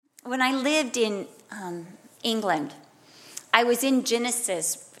When I lived in England, I was in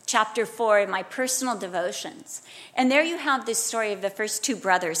Genesis chapter 4 in my personal devotions. And there you have this story of the first two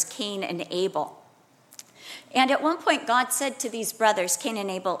brothers, Cain and Abel. And at one point, God said to these brothers, Cain and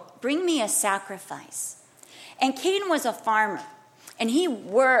Abel, bring me a sacrifice. And Cain was a farmer, and he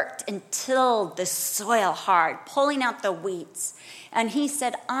worked and tilled the soil hard, pulling out the weeds. And he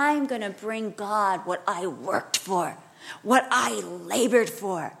said, I'm going to bring God what I worked for, what I labored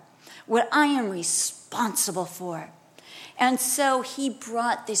for, what I am responsible for. And so he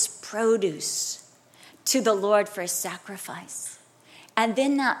brought this produce to the Lord for a sacrifice. And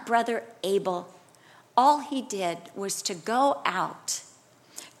then that brother Abel, all he did was to go out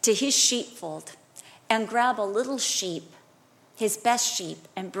to his sheepfold and grab a little sheep, his best sheep,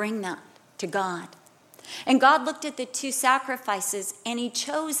 and bring that to God. And God looked at the two sacrifices, and he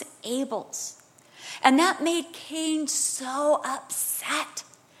chose Abel's. And that made Cain so upset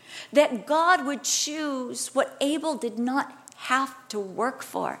that God would choose what Abel did not have to work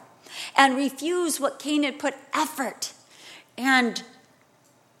for and refuse what Cain had put effort and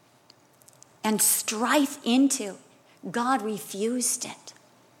strife into. God refused it.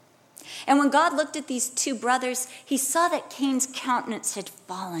 And when God looked at these two brothers, he saw that Cain's countenance had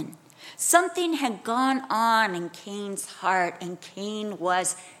fallen. Something had gone on in Cain's heart, and Cain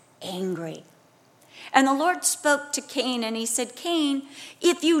was angry. And the Lord spoke to Cain, and he said, Cain,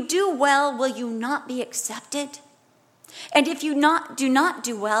 if you do well, will you not be accepted? And if you do not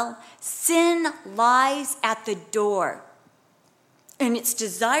do well, sin lies at the door, and its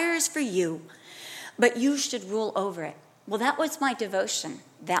desires for you, but you should rule over it. Well, that was my devotion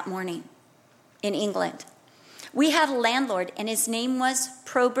that morning in England. We had a landlord, and his name was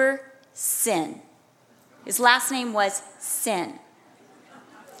Prober Sin. His last name was Sin.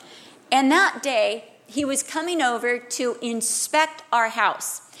 And that day, he was coming over to inspect our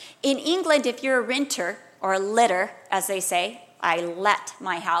house. In England, if you're a renter, or a letter, as they say, I let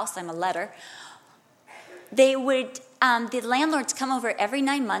my house, I'm a letter, they would, the landlords come over every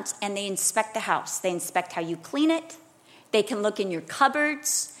 9 months and they inspect the house. They inspect how you clean it. They can look in your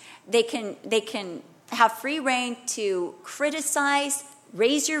cupboards. They can have free reign to criticize,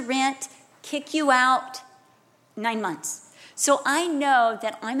 raise your rent, kick you out, 9 months. So I know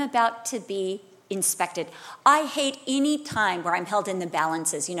that I'm about to be inspected. I hate any time where I'm held in the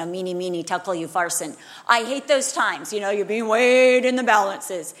balances, meeny, tekel, upharsin. I hate those times, you're being weighed in the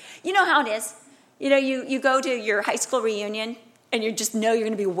balances. You know how it is. You go to your high school reunion and you just know you're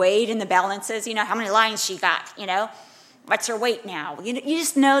going to be weighed in the balances. How many lines she got, what's her weight now? You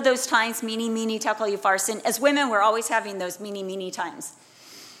just know those times, meeny, tekel, upharsin. As women, we're always having those meeny times.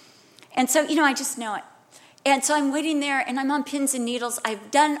 And so, I just know it. And so I'm waiting there, and I'm on pins and needles. I've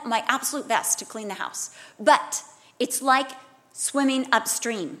done my absolute best to clean the house. But it's like swimming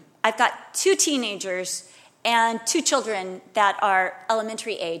upstream. I've got 2 teenagers and 2 children that are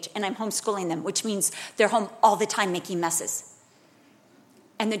elementary age, and I'm homeschooling them, which means they're home all the time making messes.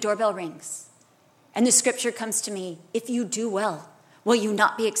 And the doorbell rings. And the scripture comes to me, if you do well, will you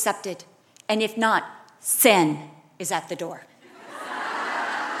not be accepted? And if not, sin is at the door.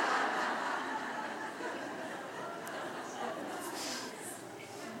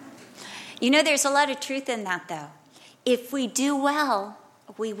 There's a lot of truth in that, though. If we do well,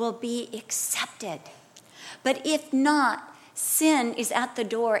 we will be accepted. But if not, sin is at the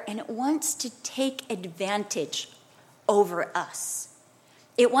door, and it wants to take advantage over us.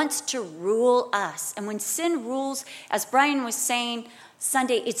 It wants to rule us. And when sin rules, as Brian was saying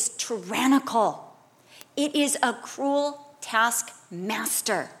Sunday, it's tyrannical. It is a cruel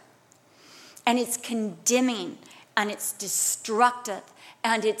taskmaster. And it's condemning, and it's destructive,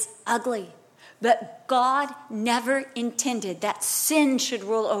 and it's ugly. But God never intended that sin should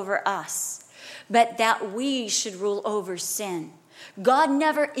rule over us, but that we should rule over sin. God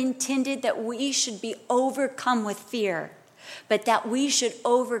never intended that we should be overcome with fear, but that we should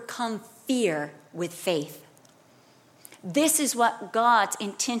overcome fear with faith. This is what God's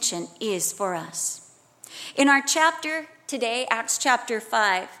intention is for us. In our chapter today, Acts chapter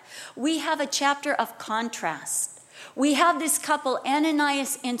 5, we have a chapter of contrast. We have this couple,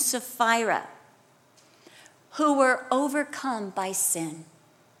 Ananias and Sapphira, who were overcome by sin.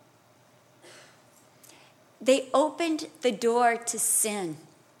 They opened the door to sin,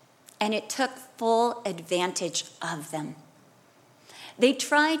 and it took full advantage of them. They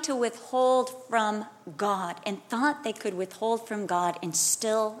tried to withhold from God and thought they could withhold from God and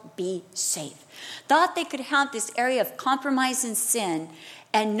still be safe. Thought they could have this area of compromise and sin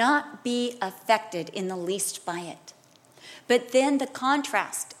and not be affected in the least by it. But then the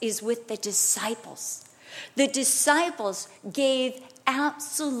contrast is with the disciples. The disciples gave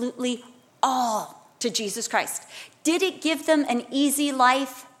absolutely all to Jesus Christ. Did it give them an easy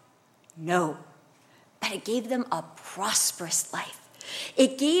life? No. But it gave them a prosperous life.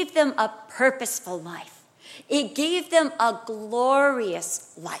 It gave them a purposeful life. It gave them a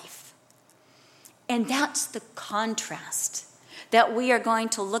glorious life. And that's the contrast that we are going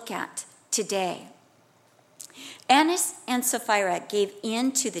to look at today. Annas and Sapphira gave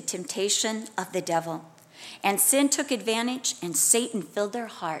in to the temptation of the devil, and sin took advantage, and Satan filled their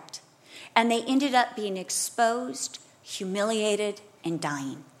heart, and they ended up being exposed, humiliated, and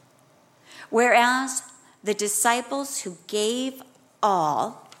dying. Whereas the disciples who gave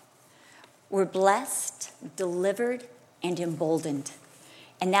all were blessed, delivered, and emboldened.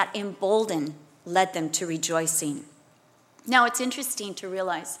 And that emboldened led them to rejoicing. Now, it's interesting to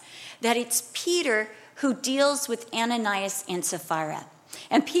realize that it's Peter who deals with Ananias and Sapphira.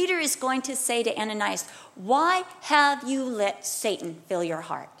 And Peter is going to say to Ananias, why have you let Satan fill your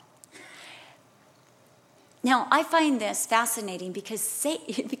heart? Now, I find this fascinating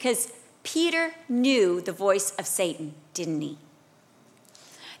because Peter knew the voice of Satan, didn't he?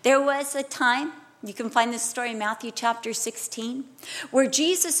 There was a time, you can find this story in Matthew chapter 16, where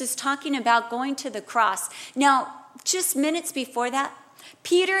Jesus is talking about going to the cross. Now, just minutes before that,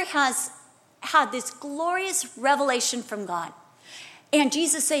 Peter has had this glorious revelation from God. And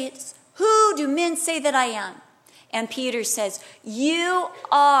Jesus says, who do men say that I am? And Peter says, you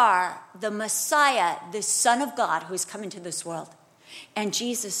are the Messiah, the Son of God who is coming to this world. And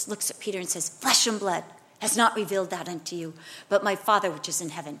Jesus looks at Peter and says, flesh and blood has not revealed that unto you, but my Father which is in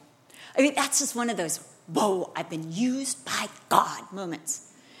heaven. I mean, that's just one of those, whoa, I've been used by God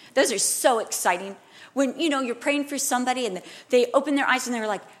moments. Those are so exciting. When, you're praying for somebody and they open their eyes and they're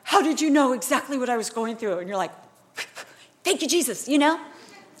like, how did you know exactly what I was going through? And you're like, thank you, Jesus, And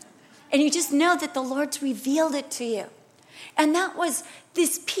you just know that the Lord's revealed it to you. And that was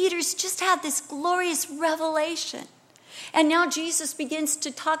Peter's just had this glorious revelation. And now Jesus begins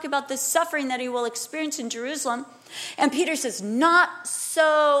to talk about the suffering that he will experience in Jerusalem. And Peter says, not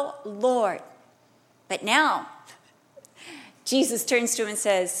so, Lord. But now, Jesus turns to him and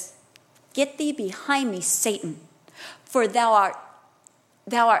says, get thee behind me, Satan, for thou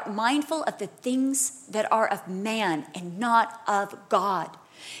art mindful of the things that are of man and not of God.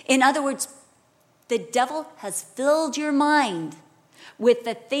 In other words, the devil has filled your mind with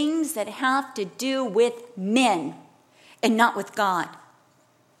the things that have to do with men and not with God.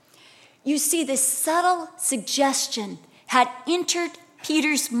 You see, this subtle suggestion had entered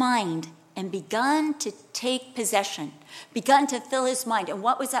Peter's mind and begun to take possession, begun to fill his mind. And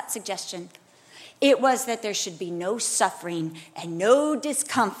what was that suggestion? It was that there should be no suffering and no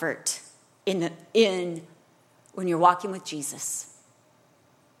discomfort when you're walking with Jesus.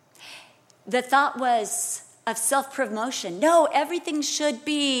 The thought was of self-promotion. No, everything should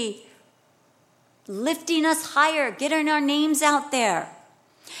be lifting us higher, getting our names out there.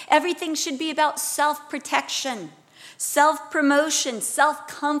 Everything should be about self-protection, self-promotion,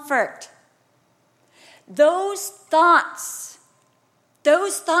 self-comfort. Those thoughts,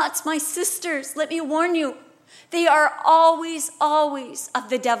 my sisters, let me warn you, they are always, always of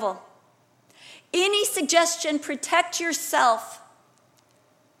the devil. Any suggestion, protect yourself.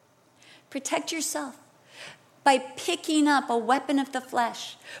 Protect yourself by picking up a weapon of the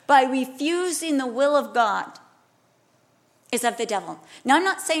flesh, by refusing the will of God, is of the devil. Now, I'm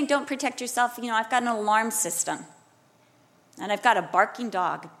not saying don't protect yourself. I've got an alarm system, and I've got a barking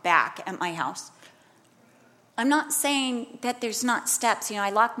dog back at my house. I'm not saying that there's not steps. I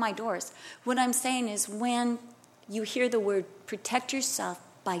lock my doors. What I'm saying is when you hear the word protect yourself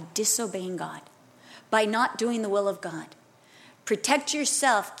by disobeying God, by not doing the will of God. Protect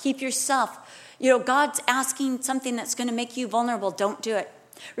yourself. Keep yourself. God's asking something that's going to make you vulnerable. Don't do it.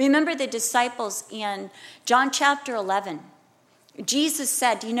 Remember the disciples in John chapter 11. Jesus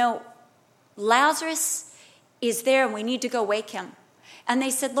said, Lazarus is there and we need to go wake him. And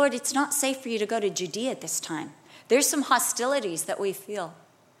they said, Lord, it's not safe for you to go to Judea at this time. There's some hostilities that we feel.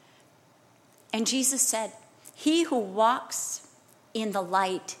 And Jesus said, he who walks in the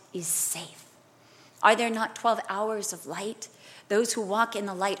light is safe. Are there not 12 hours of light? Those who walk in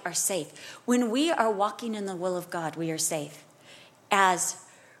the light are safe. When we are walking in the will of God, we are safe. As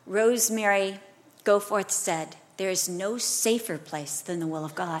Rosemary Goforth said, there is no safer place than the will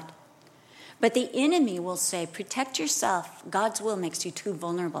of God. But the enemy will say, protect yourself. God's will makes you too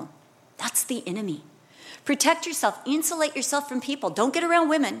vulnerable. That's the enemy. Protect yourself. Insulate yourself from people. Don't get around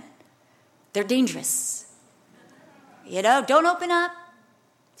women. They're dangerous. Don't open up.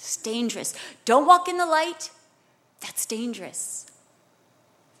 It's dangerous. Don't walk in the light. That's dangerous.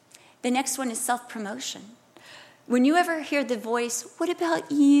 The next one is self-promotion. When you ever hear the voice, what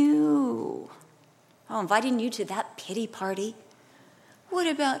about you? Oh, inviting you to that pity party. What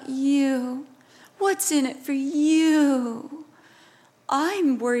about you? What's in it for you?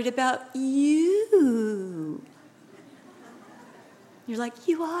 I'm worried about you. You're like,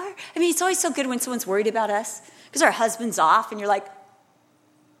 you are? I mean, it's always so good when someone's worried about us because our husband's off and you're like,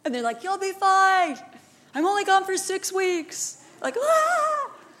 and they're like, you'll be fine. I'm only gone for 6 weeks. Like, ah!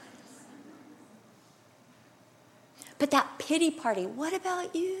 But that pity party, what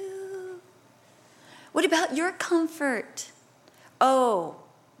about you? What about your comfort? Oh,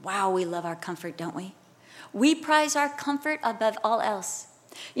 wow, we love our comfort, don't we? We prize our comfort above all else.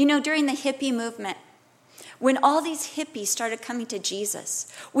 You know, during the hippie movement, when all these hippies started coming to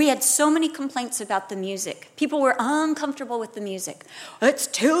Jesus, we had so many complaints about the music. People were uncomfortable with the music. It's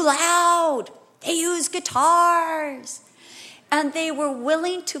too loud. They use guitars. And they were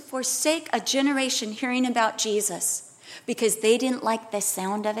willing to forsake a generation hearing about Jesus because they didn't like the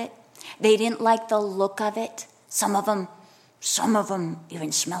sound of it. They didn't like the look of it. Some of them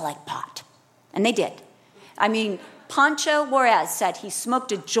even smell like pot. And they did. I mean, Pancho Juarez said he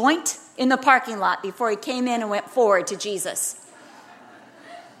smoked a joint in the parking lot before he came in and went forward to Jesus.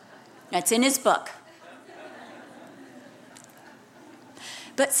 That's in his book.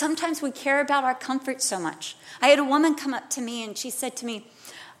 But sometimes we care about our comfort so much. I had a woman come up to me and she said to me,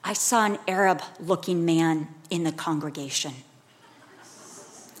 I saw an Arab-looking man in the congregation.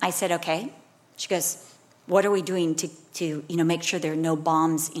 I said, okay. She goes, what are we doing to make sure there are no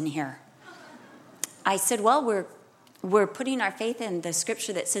bombs in here? I said, well, we're putting our faith in the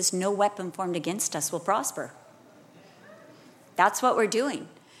scripture that says no weapon formed against us will prosper. That's what we're doing.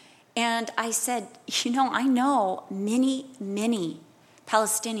 And I said, I know many, many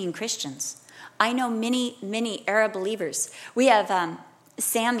Palestinian Christians. I know many, many Arab believers. We have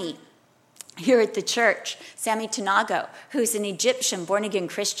Sammy here at the church, Sammy Tanago, who's an Egyptian born-again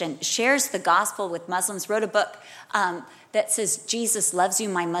Christian, shares the gospel with Muslims, wrote a book that says, Jesus Loves You,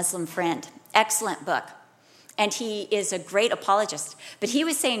 My Muslim Friend. Excellent book. And he is a great apologist. But he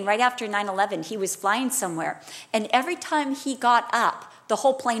was saying right after 9/11, he was flying somewhere. And every time he got up, the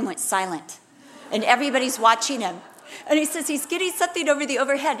whole plane went silent. And everybody's watching him. And he says he's getting something over the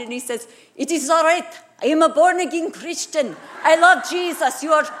overhead. And he says, it is all right. I am a born-again Christian. I love Jesus.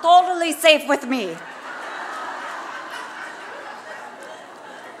 You are totally safe with me.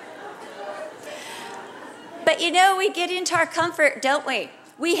 But we get into our comfort, don't we?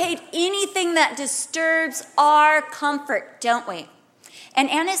 We hate anything that disturbs our comfort, don't we? And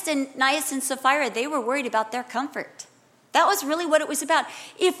Ananias and Sapphira, they were worried about their comfort. That was really what it was about.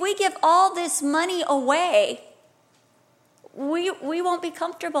 If we give all this money away, we won't be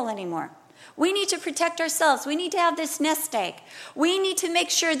comfortable anymore. We need to protect ourselves. We need to have this nest egg. We need to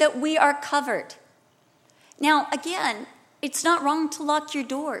make sure that we are covered. Now, again, it's not wrong to lock your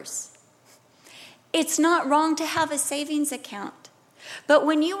doors. It's not wrong to have a savings account. But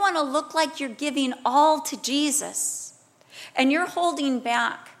when you want to look like you're giving all to Jesus and you're holding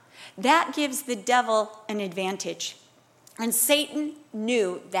back, that gives the devil an advantage. And Satan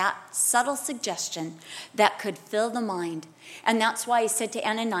knew that subtle suggestion that could fill the mind. And that's why he said to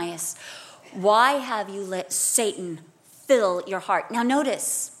Ananias, why have you let Satan fill your heart? Now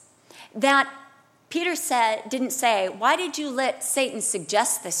notice that Peter didn't say, why did you let Satan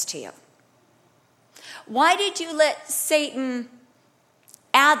suggest this to you? Why did you let Satan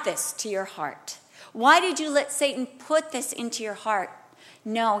add this to your heart? Why did you let Satan put this into your heart?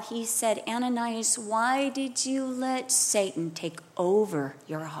 No, he said, Ananias, why did you let Satan take over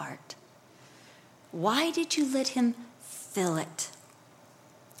your heart? Why did you let him fill it?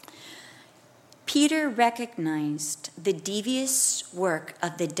 Peter recognized the devious work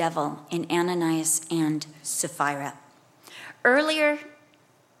of the devil in Ananias and Sapphira. Earlier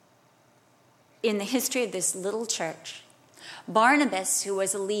in the history of this little church, Barnabas, who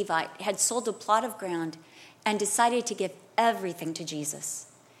was a Levite, had sold a plot of ground and decided to give everything to Jesus.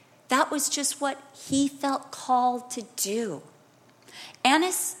 That was just what he felt called to do.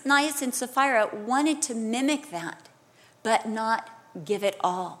 Ananias and Sapphira wanted to mimic that, but not give it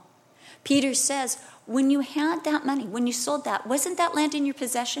all. Peter says, when you had that money, when you sold that, wasn't that land in your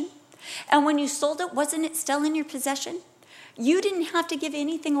possession? And when you sold it, wasn't it still in your possession? You didn't have to give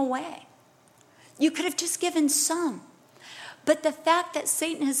anything away. You could have just given some. But the fact that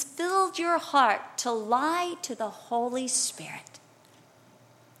Satan has filled your heart to lie to the Holy Spirit,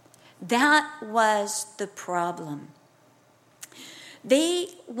 that was the problem. They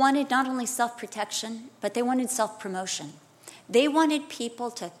wanted not only self-protection, but they wanted self-promotion. They wanted people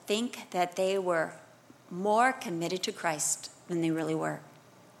to think that they were more committed to Christ than they really were.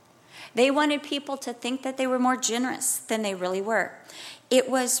 They wanted people to think that they were more generous than they really were. It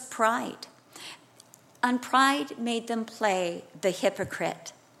was pride. And pride made them play the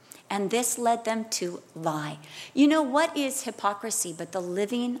hypocrite. And this led them to lie. You know, what is hypocrisy but the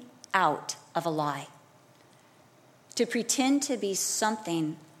living out of a lie? To pretend to be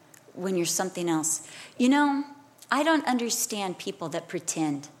something when you're something else. You know, I don't understand people that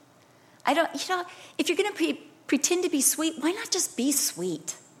pretend. If you're going to pretend to be sweet, why not just be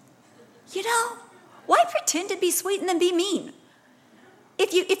sweet? You know, why pretend to be sweet and then be mean?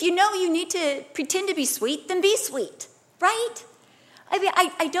 If you know you need to pretend to be sweet, then be sweet, right? I mean,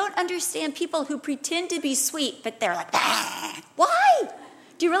 I don't understand people who pretend to be sweet, but they're like, ah. Why?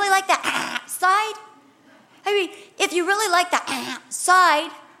 Do you really like that side? I mean, if you really like that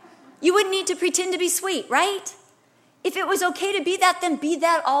side, you wouldn't need to pretend to be sweet, right? If it was okay to be that, then be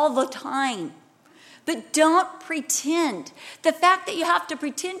that all the time. But don't pretend. The fact that you have to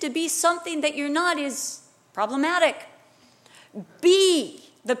pretend to be something that you're not is problematic. Be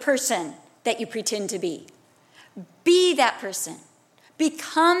the person that you pretend to be. Be that person.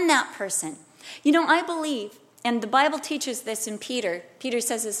 Become that person. You know, I believe, and the Bible teaches this in Peter. Peter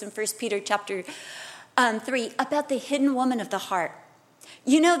says this in 1 Peter chapter 3, about the hidden woman of the heart.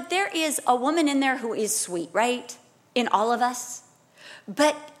 You know, there is a woman in there who is sweet, right? In all of us.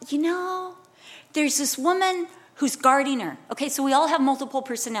 But, you know, there's this woman who's guarding her. Okay, so we all have multiple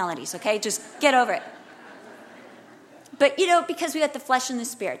personalities, okay? Just get over it. But, you know, because we got the flesh and the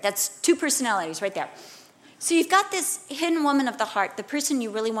spirit. That's two personalities right there. So you've got this hidden woman of the heart, the person you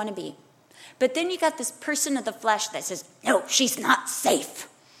really want to be. But then you got this person of the flesh that says, no, she's not safe.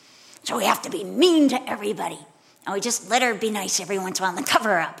 So we have to be mean to everybody. And we just let her be nice every once in a while and cover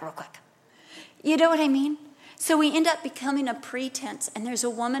her up real quick. You know what I mean? So we end up becoming a pretense, and there's a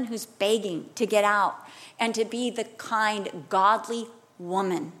woman who's begging to get out and to be the kind, godly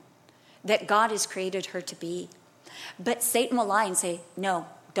woman that God has created her to be. But Satan will lie and say, no,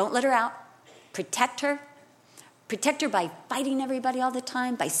 don't let her out. Protect her. Protect her by fighting everybody all the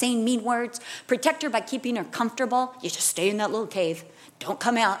time, by saying mean words. Protect her by keeping her comfortable. You just stay in that little cave. Don't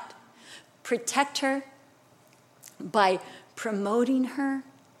come out. Protect her by promoting her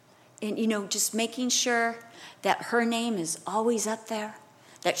and, you know, just making sure that her name is always up there,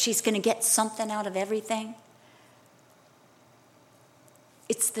 that she's going to get something out of everything.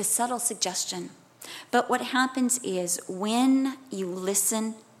 It's the subtle suggestion. But what happens is when you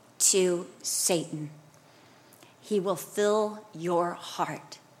listen to Satan, he will fill your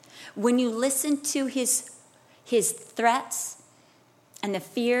heart. When you listen to his threats and the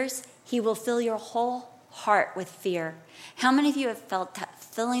fears, he will fill your whole heart with fear. How many of you have felt that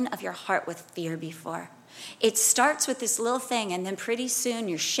filling of your heart with fear before? It starts with this little thing, and then pretty soon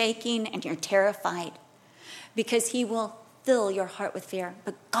you're shaking and you're terrified because he will fill your heart with fear.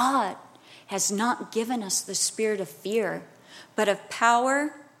 But God has not given us the spirit of fear, but of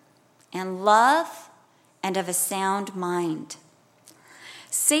power and love and of a sound mind.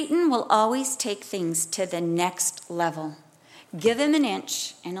 Satan will always take things to the next level. Give him an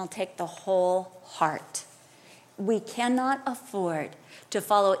inch and he'll take the whole heart. We cannot afford to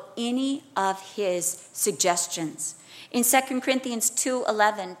follow any of his suggestions. In 2 Corinthians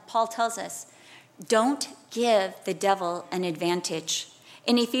 2:11, Paul tells us, don't give the devil an advantage.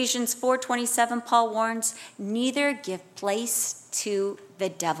 In Ephesians 4:27, Paul warns, neither give place to the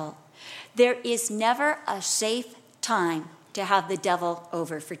devil. There is never a safe time to have the devil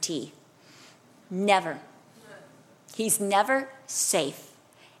over for tea. Never. He's never safe.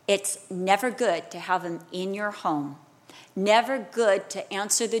 It's never good to have him in your home. Never good to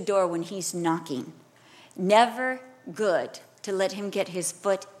answer the door when he's knocking. Never good to let him get his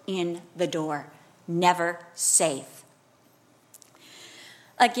foot in the door. Never safe.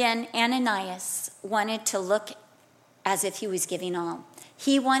 Again, Ananias wanted to look as if he was giving all.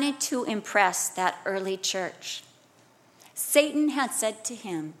 He wanted to impress that early church. Satan had said to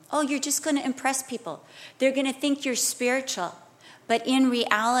him, oh, you're just going to impress people. They're going to think you're spiritual. But in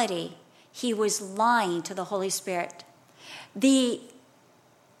reality, he was lying to the Holy Spirit. The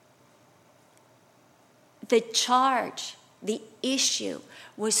charge, the issue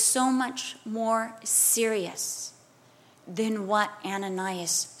was so much more serious than what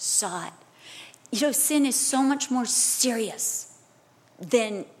Ananias saw it. You know, sin is so much more serious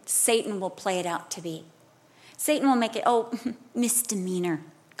than Satan will play it out to be. Satan will make it, oh, misdemeanor.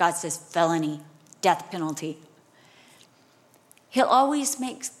 God says felony, death penalty. He'll always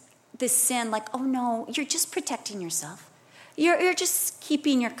make this sin like, oh no, you're just protecting yourself. You're just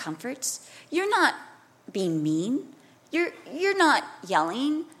keeping your comforts. You're not being mean. You're not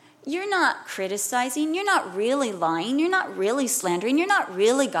yelling. you're not criticizing, you're not really lying, you're not really slandering, you're not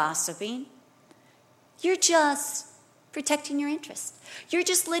really gossiping. You're just protecting your interests. You're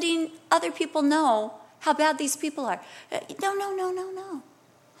just letting other people know how bad these people are. No.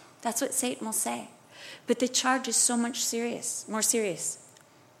 That's what Satan will say. But the charge is so much more serious.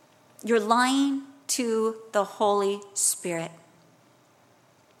 You're lying to the Holy Spirit.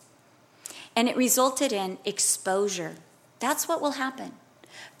 And it resulted in exposure. That's what will happen.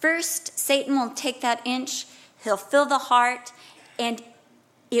 First, Satan will take that inch, he'll fill the heart, and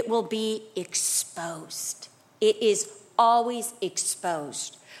it will be exposed. It is always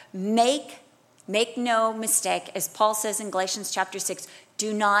exposed. Make no mistake, as Paul says in Galatians chapter 6,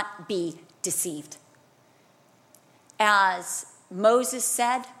 do not be deceived. As Moses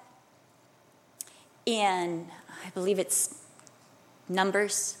said in, I believe it's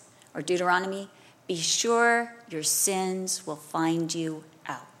Numbers or Deuteronomy, be sure your sins will find you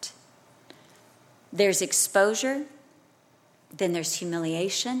out. There's exposure, then there's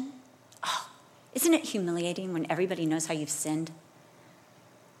humiliation. Oh, isn't it humiliating when everybody knows how you've sinned?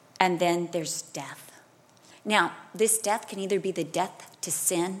 And then there's death. Now, this death can either be the death to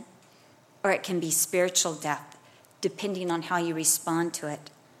sin or it can be spiritual death, depending on how you respond to it.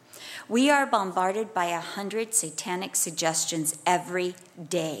 We are bombarded by 100 satanic suggestions every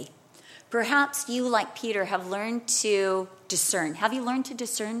day. Perhaps you, like Peter, have learned to discern. Have you learned to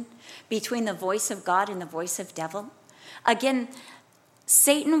discern between the voice of God and the voice of devil? Again,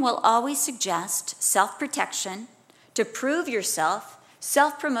 Satan will always suggest self-protection to prove yourself,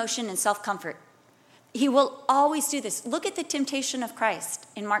 self-promotion, and self-comfort. He will always do this. Look at the temptation of Christ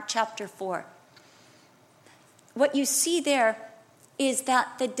in Mark chapter 4. What you see there is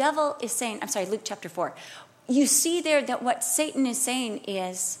that the devil is saying, Luke chapter 4. You see there that what Satan is saying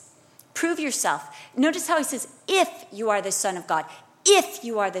is, prove yourself. Notice how he says, if you are the Son of God, if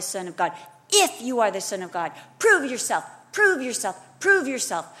you are the Son of God, if you are the Son of God, prove yourself, prove yourself, prove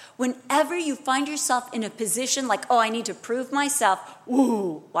yourself. Whenever you find yourself in a position like, I need to prove myself,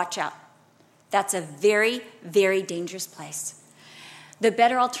 watch out. That's a very, very dangerous place. The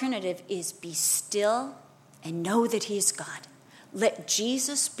better alternative is be still and know that he is God. Let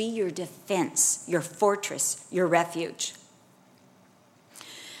Jesus be your defense, your fortress, your refuge.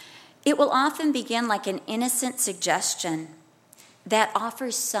 It will often begin like an innocent suggestion that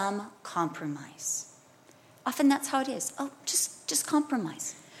offers some compromise. Often that's how it is. Just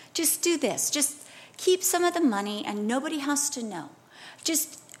compromise. Just do this. Just keep some of the money and nobody has to know.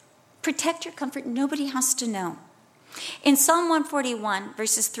 Just protect your comfort. Nobody has to know. In Psalm 141,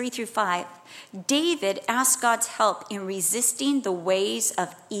 verses 3 through 5, David asked God's help in resisting the ways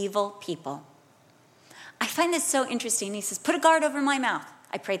of evil people. I find this so interesting. He says, put a guard over my mouth.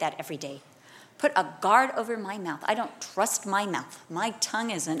 I pray that every day. Put a guard over my mouth. I don't trust my mouth. My tongue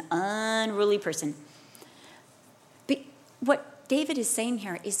is an unruly person. But what David is saying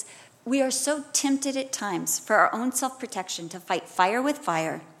here is we are so tempted at times for our own self-protection to fight fire with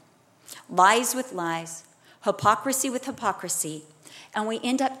fire, lies with lies, hypocrisy with hypocrisy, and we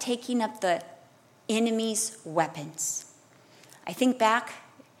end up taking up the enemy's weapons. I think back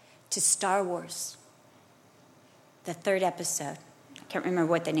to Star Wars, the 3rd episode. I can't remember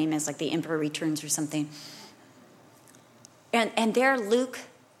what the name is, like The Emperor Returns or something. And there Luke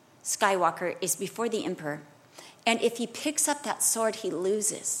Skywalker is before the Emperor, and if he picks up that sword, he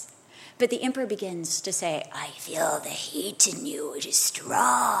loses. But the Emperor begins to say, I feel the heat in you. It is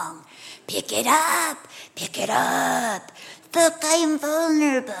strong. Pick it up. Pick it up. Look, I'm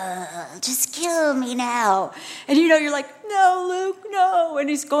vulnerable. Just kill me now. And you're like, no, Luke, no. And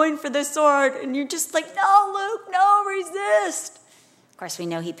he's going for the sword. And you're just like, no, Luke, no, resist. Of course, we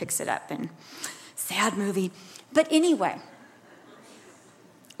know he picks it up. And sad movie. But anyway,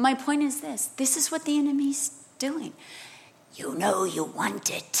 my point is this. This is what the enemy's doing. You know you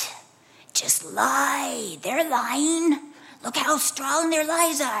want it. Just lie. They're lying. Look how strong their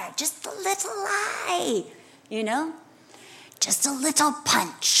lies are. Just a little lie, Just a little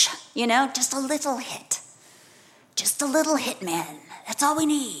punch, Just a little hit. Just a little hitman. That's all we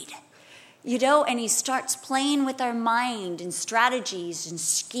need. And he starts playing with our mind and strategies and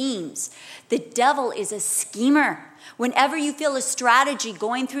schemes. The devil is a schemer. Whenever you feel a strategy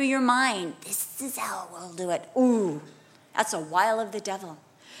going through your mind, this is how we'll do it. Ooh, that's a wile of the devil.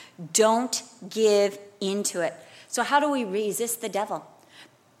 Don't give into it. So how do we resist the devil?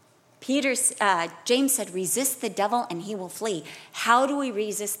 James said, resist the devil and he will flee. How do we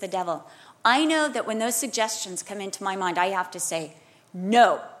resist the devil? I know that when those suggestions come into my mind, I have to say,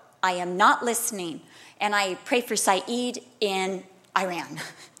 no, I am not listening. And I pray for Saeed in Iran.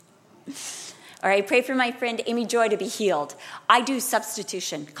 Or I pray for my friend Amy Joy to be healed. I do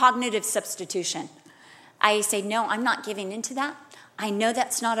substitution, cognitive substitution. I say, no, I'm not giving into that. I know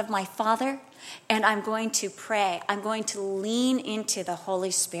that's not of my Father, and I'm going to pray. I'm going to lean into the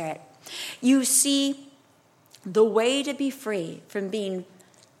Holy Spirit. You see, the way to be free from being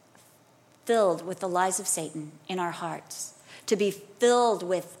filled with the lies of Satan in our hearts, to be filled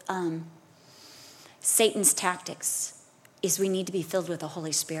with Satan's tactics, is we need to be filled with the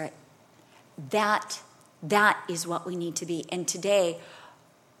Holy Spirit. That is what we need to be. And today,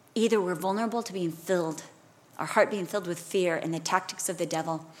 either we're vulnerable to being filled, our heart being filled with fear and the tactics of the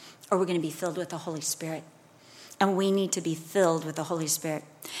devil, or we're going to be filled with the Holy Spirit. And we need to be filled with the Holy Spirit.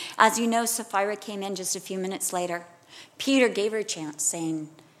 As you know, Sapphira came in just a few minutes later. Peter gave her a chance, saying,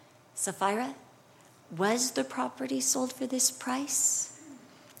 Sapphira, was the property sold for this price?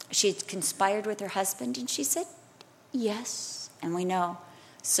 She had conspired with her husband, and she said, yes. And we know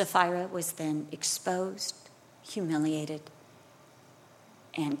Sapphira was then exposed, humiliated,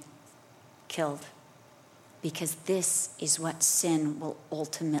 and killed. Because this is what sin will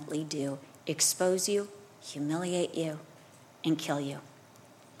ultimately do. Expose you, humiliate you, and kill you.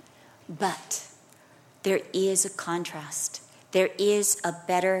 But there is a contrast. There is a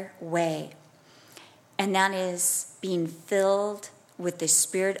better way. And that is being filled with the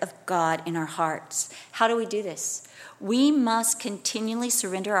Spirit of God in our hearts. How do we do this? We must continually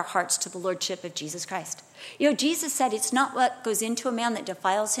surrender our hearts to the Lordship of Jesus Christ. You know, Jesus said it's not what goes into a man that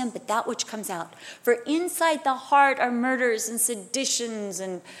defiles him, but that which comes out. For inside the heart are murders and seditions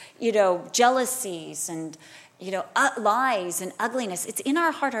and, jealousies and, lies and ugliness. It's in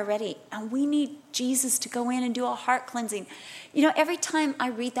our heart already. And we need Jesus to go in and do a heart cleansing. Every time I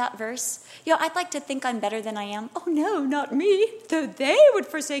read that verse, I'd like to think I'm better than I am. Oh, no, not me. Though they would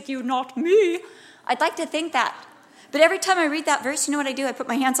forsake you, not me. I'd like to think that. But every time I read that verse, you know what I do? I put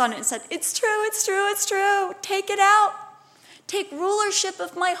my hands on it and said, it's true, it's true, it's true. Take it out. Take rulership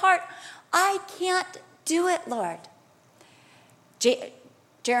of my heart. I can't do it, Lord.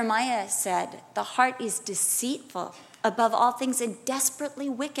 Jeremiah said, the heart is deceitful above all things and desperately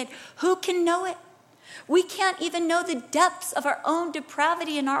wicked. Who can know it? We can't even know the depths of our own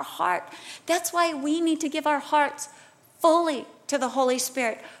depravity in our heart. That's why we need to give our hearts fully to the Holy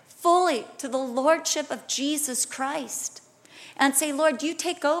Spirit, fully to the Lordship of Jesus Christ. And say, Lord, you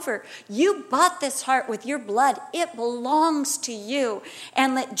take over. You bought this heart with your blood. It belongs to you.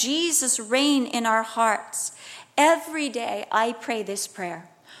 And let Jesus reign in our hearts. Every day I pray this prayer.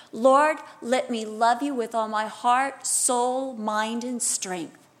 Lord, let me love you with all my heart, soul, mind, and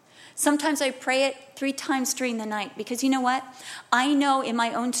strength. Sometimes I pray it 3 times during the night because you know what? I know in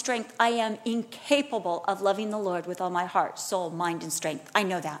my own strength I am incapable of loving the Lord with all my heart, soul, mind, and strength. I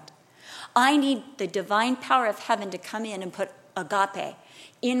know that. I need the divine power of heaven to come in and put agape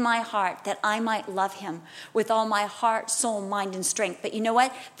in my heart that I might love him with all my heart, soul, mind, and strength. But you know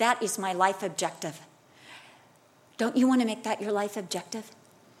what? That is my life objective. Don't you want to make that your life objective?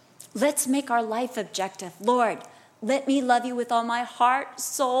 Let's make our life objective. Lord, let me love you with all my heart,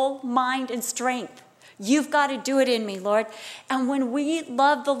 soul, mind, and strength. You've got to do it in me, Lord. And when we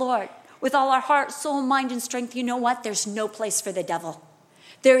love the Lord with all our heart, soul, mind, and strength, you know what? There's no place for the devil.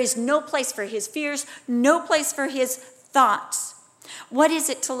 There is no place for his fears, no place for his thoughts. What is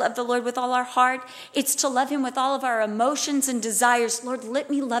it to love the Lord with all our heart? It's to love him with all of our emotions and desires. Lord, let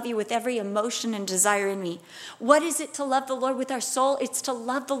me love you with every emotion and desire in me. What is it to love the Lord with our soul? It's to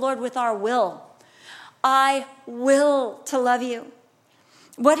love the Lord with our will. I will to love you.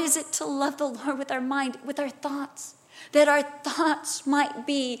 What is it to love the Lord with our mind, with our thoughts? That our thoughts might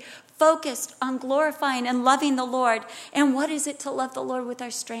be focused on glorifying and loving the Lord. And what is it to love the Lord with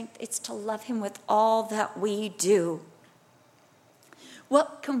our strength? It's to love him with all that we do.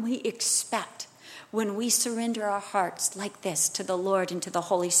 What can we expect when we surrender our hearts like this to the Lord and to the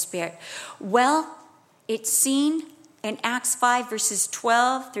Holy Spirit? Well, it's seen in Acts 5, verses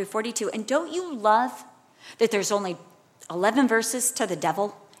 12 through 42. And don't you love that there's only 11 verses to the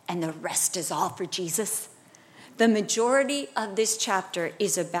devil and the rest is all for Jesus? The majority of this chapter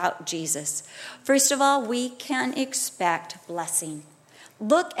is about Jesus. First of all, we can expect blessing.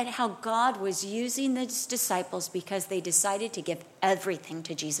 Look at how God was using these disciples because they decided to give everything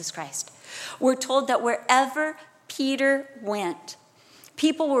to Jesus Christ. We're told that wherever Peter went,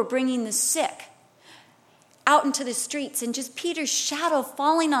 people were bringing the sick out into the streets, and just Peter's shadow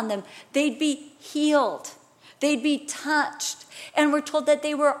falling on them, they'd be healed. They'd be touched. And we're told that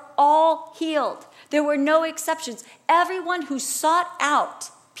they were all healed. There were no exceptions. Everyone who sought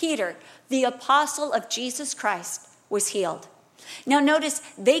out Peter, the apostle of Jesus Christ, was healed. Now notice,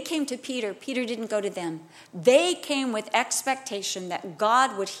 they came to Peter. Peter didn't go to them. They came with expectation that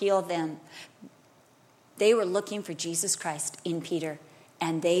God would heal them. They were looking for Jesus Christ in Peter,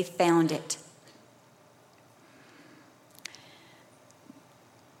 and they found it.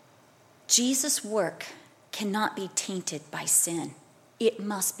 Jesus' work cannot be tainted by sin. It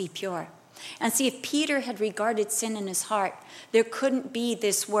must be pure. And see, if Peter had regarded sin in his heart, there couldn't be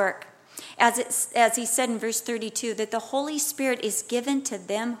this work. As he said in verse 32, that the Holy Spirit is given to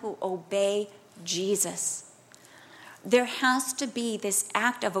them who obey Jesus. There has to be this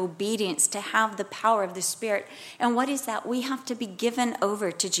act of obedience to have the power of the Spirit. And what is that? We have to be given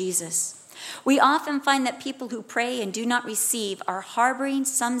over to Jesus. We often find that people who pray and do not receive are harboring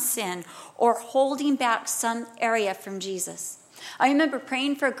some sin or holding back some area from Jesus. I remember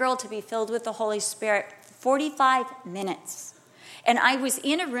praying for a girl to be filled with the Holy Spirit 45 minutes. And I was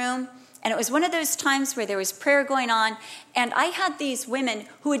in a room, and it was one of those times where there was prayer going on, and I had these women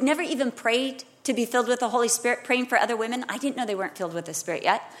who had never even prayed to be filled with the Holy Spirit, praying for other women. I didn't know they weren't filled with the Spirit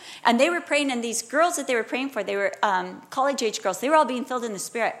yet. And they were praying, and these girls that they were praying for, they were college-age girls. They were all being filled in the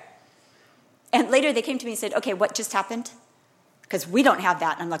Spirit. And later they came to me and said, okay, what just happened? Because we don't have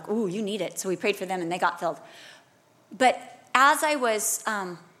that. And I'm like, ooh, you need it. So we prayed for them, and they got filled. But as I was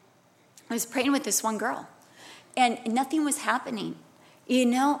praying with this one girl, and nothing was happening,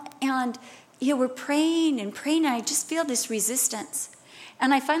 and we're praying and praying, and I just feel this resistance.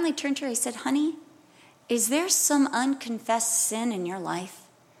 And I finally turned to her, I said, honey, is there some unconfessed sin in your life?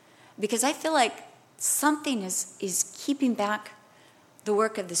 Because I feel like something is keeping back the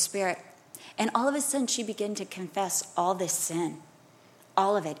work of the Spirit. And all of a sudden, she began to confess all this sin.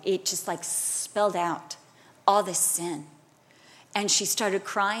 All of it. It just like spelled out all this sin. And she started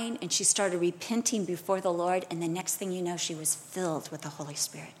crying, and she started repenting before the Lord. And the next thing you know, she was filled with the Holy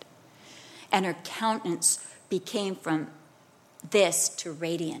Spirit. And her countenance became from this to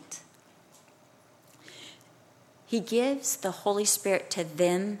radiant. He gives the Holy Spirit to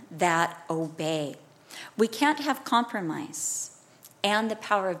them that obey. We can't have compromise and the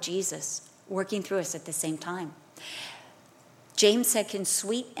power of Jesus working through us at the same time. James said, can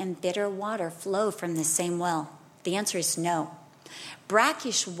sweet and bitter water flow from the same well? The answer is no.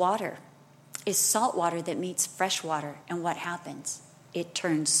 Brackish water is salt water that meets fresh water. And what happens? It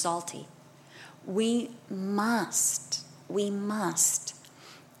turns salty. We must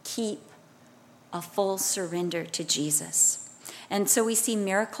keep a full surrender to Jesus. And so we see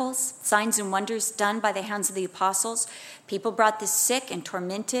miracles, signs and wonders done by the hands of the apostles. People brought the sick and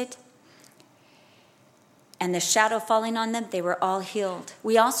tormented, and the shadow falling on them, they were all healed.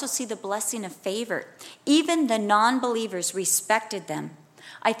 We also see the blessing of favor. Even the non-believers respected them.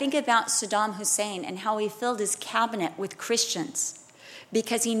 I think about Saddam Hussein and how he filled his cabinet with Christians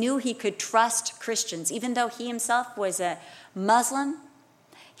because he knew he could trust Christians. Even though he himself was a Muslim,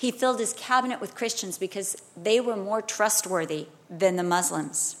 he filled his cabinet with Christians because they were more trustworthy than the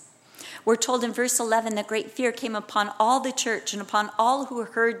Muslims. We're told in verse 11 that great fear came upon all the church and upon all who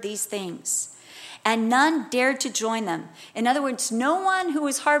heard these things. And none dared to join them. In other words, no one who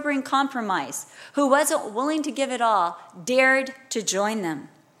was harboring compromise, who wasn't willing to give it all, dared to join them.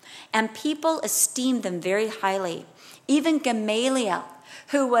 And people esteemed them very highly. Even Gamaliel,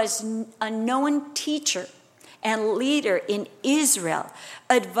 who was a known teacher and leader in Israel,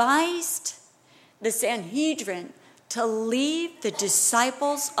 advised the Sanhedrin to leave the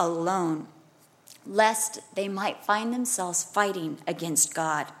disciples alone, lest they might find themselves fighting against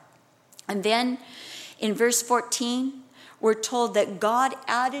God. And then in verse 14, we're told that God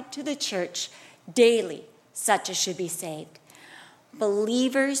added to the church daily such as should be saved.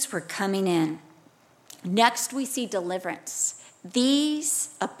 Believers were coming in. Next, we see deliverance. These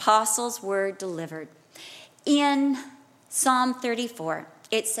apostles were delivered. In Psalm 34,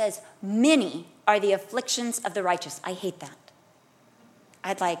 it says, many are the afflictions of the righteous. I hate that.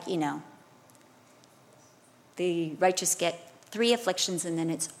 I'd like, the righteous get 3 afflictions and then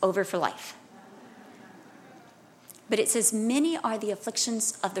it's over for life. But it says, many are the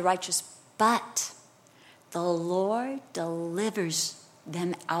afflictions of the righteous, but the Lord delivers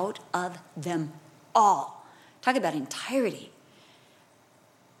them out of them all. Talk about entirety.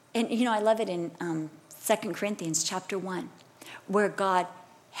 And, I love it in 2 Corinthians chapter 1, where God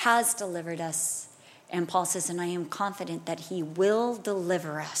has delivered us. And Paul says, and I am confident that he will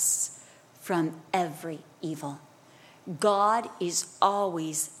deliver us from every evil. God is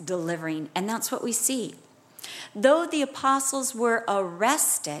always delivering, and that's what we see. Though the apostles were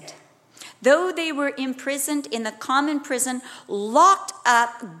arrested, though they were imprisoned in the common prison, locked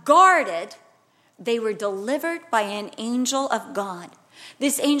up, guarded, they were delivered by an angel of God.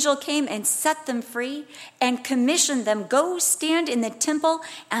 This angel came and set them free and commissioned them, go stand in the temple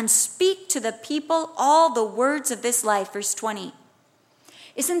and speak to the people all the words of this life. Verse 20.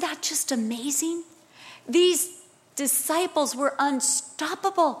 Isn't that just amazing? These disciples were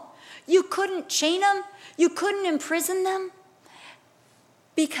unstoppable. You couldn't chain them. You couldn't imprison them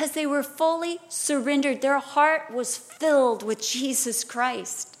because they were fully surrendered. Their heart was filled with Jesus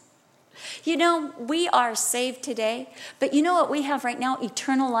Christ. You know, we are saved today, but you know what we have right now?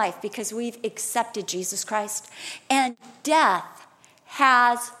 Eternal life, because we've accepted Jesus Christ. And death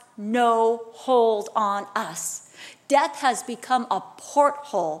has no hold on us. Death has become a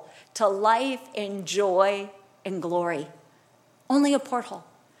porthole to life and joy and glory. Only a porthole.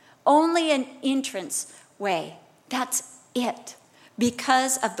 Only an entrance way. That's it.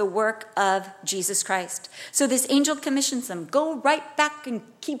 Because of the work of Jesus Christ. So this angel commissions them. Go right back and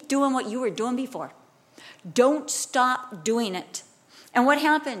keep doing what you were doing before. Don't stop doing it. And what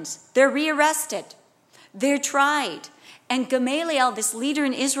happens? They're rearrested. They're tried. And Gamaliel, this leader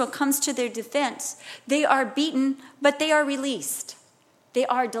in Israel, comes to their defense. They are beaten, but they are released. They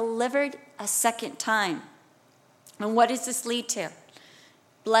are delivered a second time. And what does this lead to?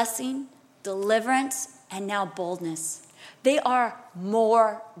 Blessing, deliverance, and now boldness. They are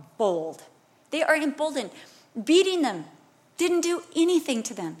more bold. They are emboldened. Beating them didn't do anything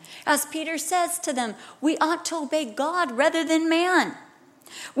to them. As Peter says to them, we ought to obey God rather than man.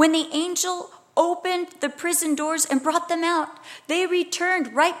 When the angel opened the prison doors and brought them out, they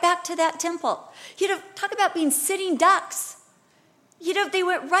returned right back to that temple. You know, talk about being sitting ducks. You know, they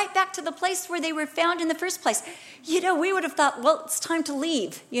went right back to the place where they were found in the first place. You know, we would have thought, well, it's time to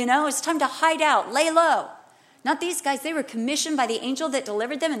leave. You know, it's time to hide out, lay low. Not these guys. They were commissioned by the angel that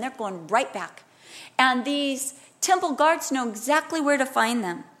delivered them, and they're going right back. And these temple guards know exactly where to find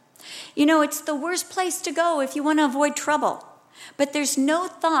them. You know, it's the worst place to go if you want to avoid trouble. But there's no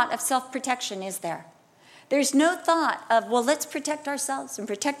thought of self-protection, is there? There's no thought of, well, let's protect ourselves and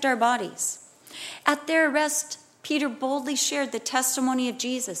protect our bodies. At their arrest, Peter boldly shared the testimony of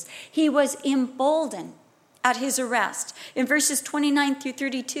Jesus. He was emboldened at his arrest. In verses 29 through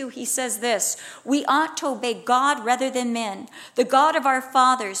 32, he says this, we ought to obey God rather than men. The God of our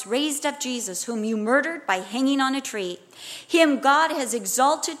fathers raised up Jesus, whom you murdered by hanging on a tree. Him God has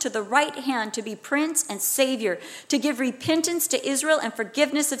exalted to the right hand to be Prince and Savior, to give repentance to Israel and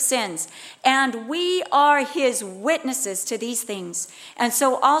forgiveness of sins. And we are his witnesses to these things. And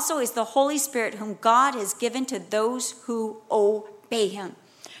so also is the Holy Spirit, whom God has given to those who obey him.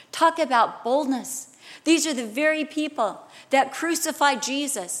 Talk about boldness. These are the very people that crucified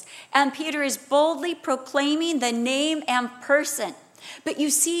Jesus. And Peter is boldly proclaiming the name and person. But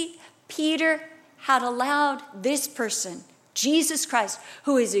you see, Peter had allowed this person, Jesus Christ,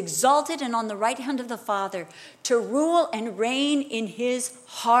 who is exalted and on the right hand of the Father, to rule and reign in his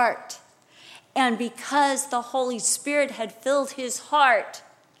heart. And because the Holy Spirit had filled his heart,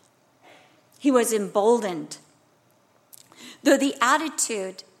 he was emboldened. Though the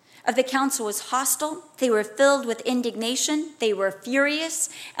attitude of the council was hostile, they were filled with indignation, they were furious,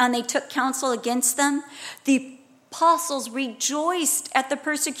 and they took counsel against them. The apostles rejoiced at the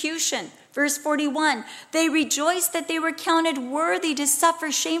persecution. Verse 41, they rejoiced that they were counted worthy to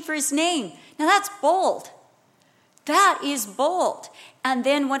suffer shame for his name. Now that's bold. That is bold. And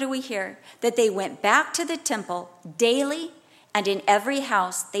then what do we hear? That they went back to the temple daily, and in every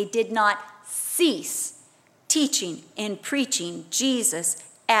house they did not cease teaching and preaching Jesus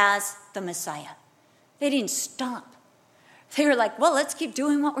as the Messiah. They didn't stop. They were like, well, let's keep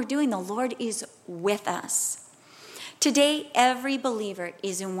doing what we're doing. The Lord is with us. Today, every believer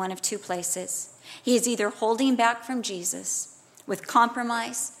is in one of two places. He is either holding back from Jesus with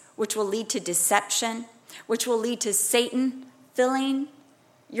compromise, which will lead to deception, which will lead to Satan filling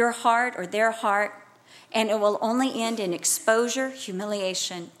your heart or their heart, and it will only end in exposure,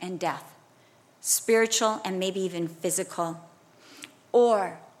 humiliation, and death, spiritual and maybe even physical.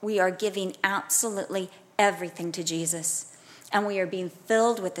 Or we are giving absolutely everything to Jesus, and we are being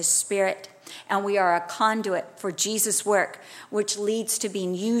filled with the Spirit, and we are a conduit for Jesus' work, which leads to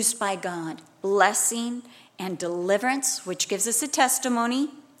being used by God, blessing and deliverance, which gives us a testimony,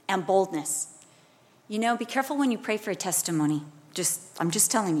 and boldness. You know, be careful when you pray for a testimony. I'm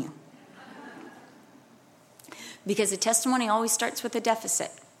just telling you. Because a testimony always starts with a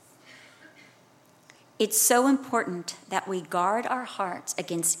deficit. It's so important that we guard our hearts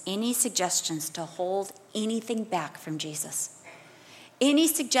against any suggestions to hold anything back from Jesus. Any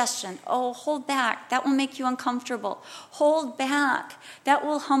suggestion, hold back, that will make you uncomfortable. Hold back, that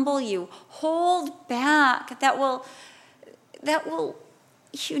will humble you. Hold back, that will,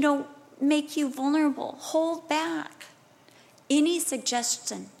 make you vulnerable. Hold back. Any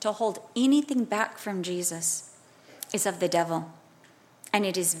suggestion to hold anything back from Jesus is of the devil. and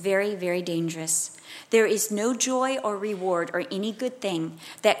it is very, very dangerous. There is no joy or reward or any good thing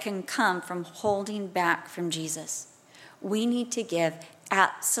that can come from holding back from Jesus. We need to give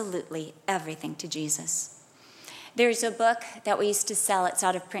absolutely everything to Jesus. There's a book that we used to sell. It's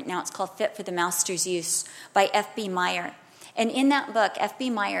out of print now. It's called Fit for the Master's Use by F.B. Meyer. And in that book, F.B.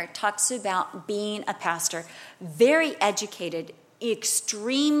 Meyer talks about being a pastor. Very educated,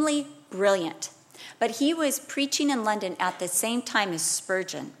 extremely brilliant. But he was preaching in London at the same time as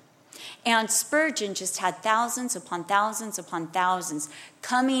Spurgeon. And Spurgeon just had thousands upon thousands upon thousands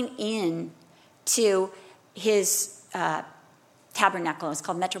coming in to his tabernacle. It was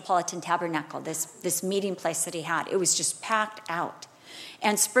called Metropolitan Tabernacle, this meeting place that he had. It was just packed out.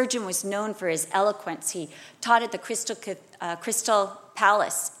 And Spurgeon was known for his eloquence. He taught at the Crystal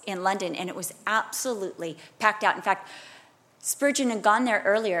Palace in London, and it was absolutely packed out. In fact, Spurgeon had gone there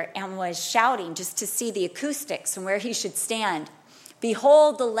earlier and was shouting just to see the acoustics and where he should stand.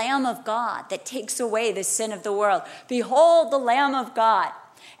 Behold the Lamb of God that takes away the sin of the world. Behold the Lamb of God.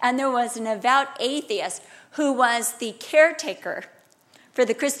 And there was an avowed atheist who was the caretaker for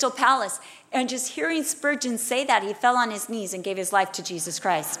the Crystal Palace. And just hearing Spurgeon say that, he fell on his knees and gave his life to Jesus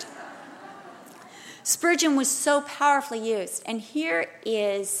Christ. Spurgeon was so powerfully used. And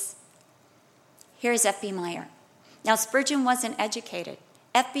here's F.B. Meyer. Now, Spurgeon wasn't educated.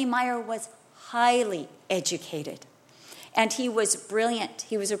 F.B. Meyer was highly educated. And he was brilliant.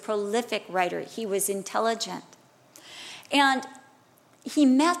 He was a prolific writer. He was intelligent. And he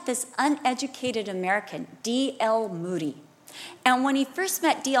met this uneducated American, D.L. Moody. And when he first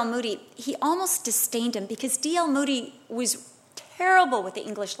met D.L. Moody, he almost disdained him because D.L. Moody was terrible with the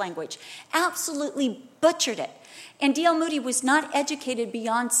English language, absolutely butchered it. And D.L. Moody was not educated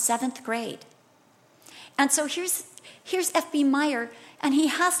beyond 7th grade. And so here's F.B. Meyer, and he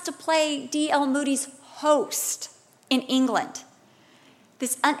has to play D.L. Moody's host in England,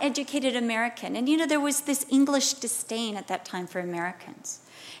 this uneducated American. And there was this English disdain at that time for Americans.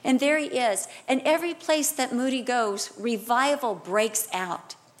 And there he is. And every place that Moody goes, revival breaks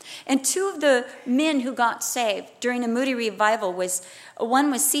out. And two of the men who got saved during the Moody revival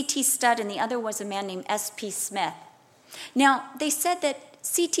one was C.T. Studd and the other was a man named S.P. Smith. Now, they said that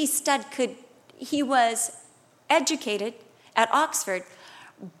C.T. Studd he was educated at Oxford,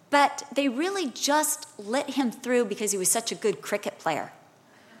 but they really just let him through because he was such a good cricket player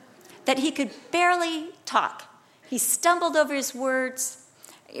that he could barely talk. He stumbled over his words.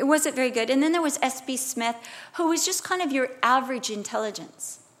 It wasn't very good. And then there was S.B. Smith, who was just kind of your average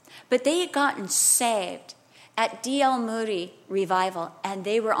intelligence. But they had gotten saved at D.L. Moody revival, and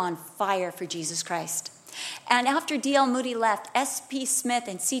they were on fire for Jesus Christ. And after D.L. Moody left, S.P. Smith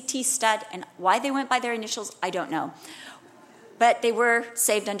and C.T. Studd, and why they went by their initials, I don't know. But they were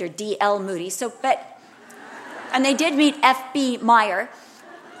saved under D.L. Moody. And they did meet F.B. Meyer.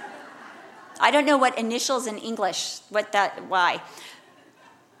 I don't know what initials in English, why.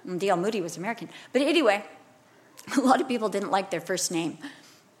 D.L. Moody was American. But anyway, a lot of people didn't like their first name.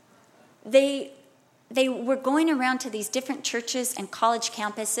 They were going around to these different churches and college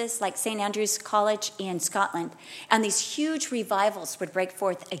campuses, like St. Andrew's College in Scotland, and these huge revivals would break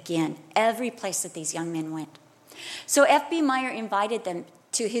forth again, every place that these young men went. So F.B. Meyer invited them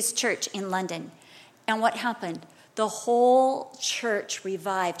to his church in London. And what happened? The whole church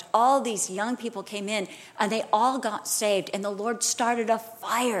revived. All these young people came in, and they all got saved, and the Lord started a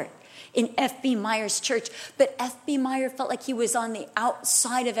fire in F.B. Meyer's church. But F.B. Meyer felt like he was on the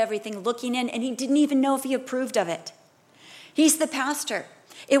outside of everything looking in, and he didn't even know if he approved of it. He's the pastor.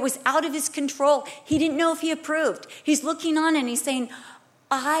 It was out of his control. He didn't know if he approved. He's looking on, and he's saying,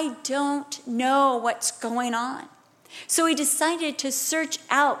 I don't know what's going on. So he decided to search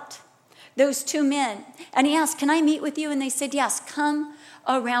out those two men. And he asked, can I meet with you? And they said, yes, come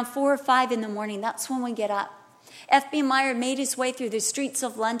around 4 or 5 in the morning. That's when we get up. F.B. Meyer made his way through the streets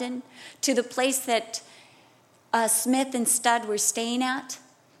of London to the place that Smith and Studd were staying at.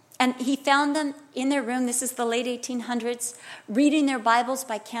 And he found them in their room, this is the late 1800s, reading their Bibles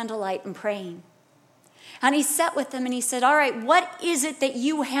by candlelight and praying. And he sat with them and he said, all right, what is it that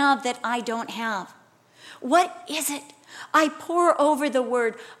you have that I don't have? What is it? I pore over the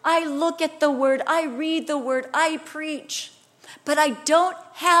word. I look at the word. I read the word. I preach. But I don't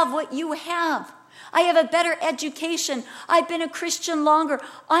have what you have. I have a better education. I've been a Christian longer.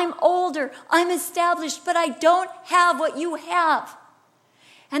 I'm older. I'm established. But I don't have what you have.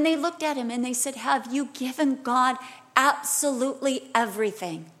 And they looked at him and they said, have you given God absolutely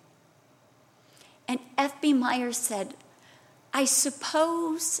everything? And F.B. Meyer said, I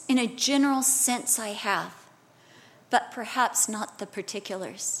suppose in a general sense I have, but perhaps not the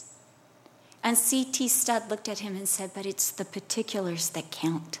particulars. And C.T. Studd looked at him and said, but it's the particulars that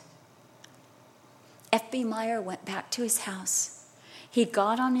count. F.B. Meyer went back to his house. He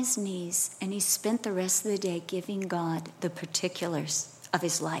got on his knees and he spent the rest of the day giving God the particulars of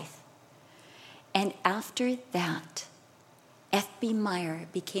his life. And after that, F.B. Meyer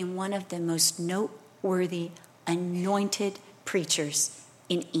became one of the most noteworthy, anointed preachers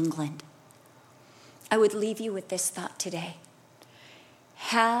in England. I would leave you with this thought today.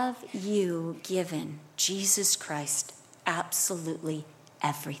 Have you given Jesus Christ absolutely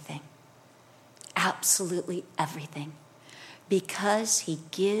everything? Absolutely everything. Because he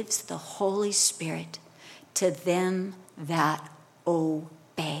gives the Holy Spirit to them that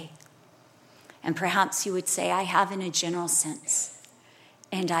obey. And perhaps you would say, I have in a general sense.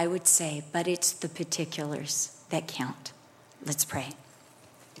 And I would say, but it's the particulars that count. Let's pray.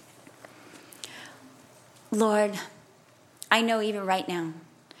 Lord, I know even right now,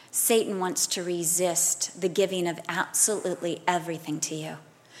 Satan wants to resist the giving of absolutely everything to you.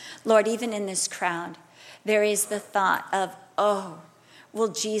 Lord, even in this crowd, there is the thought of, will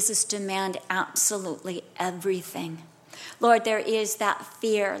Jesus demand absolutely everything? Lord, there is that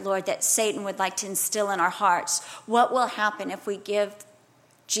fear, Lord, that Satan would like to instill in our hearts. What will happen if we give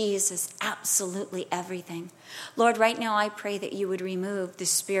Jesus absolutely everything? Lord, right now I pray that you would remove the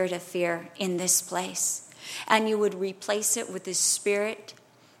spirit of fear in this place, and you would replace it with the spirit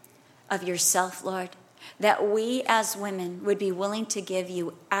of yourself, Lord, that we as women would be willing to give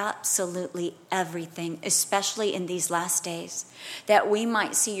you absolutely everything, especially in these last days, that we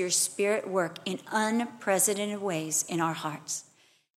might see your spirit work in unprecedented ways in our hearts.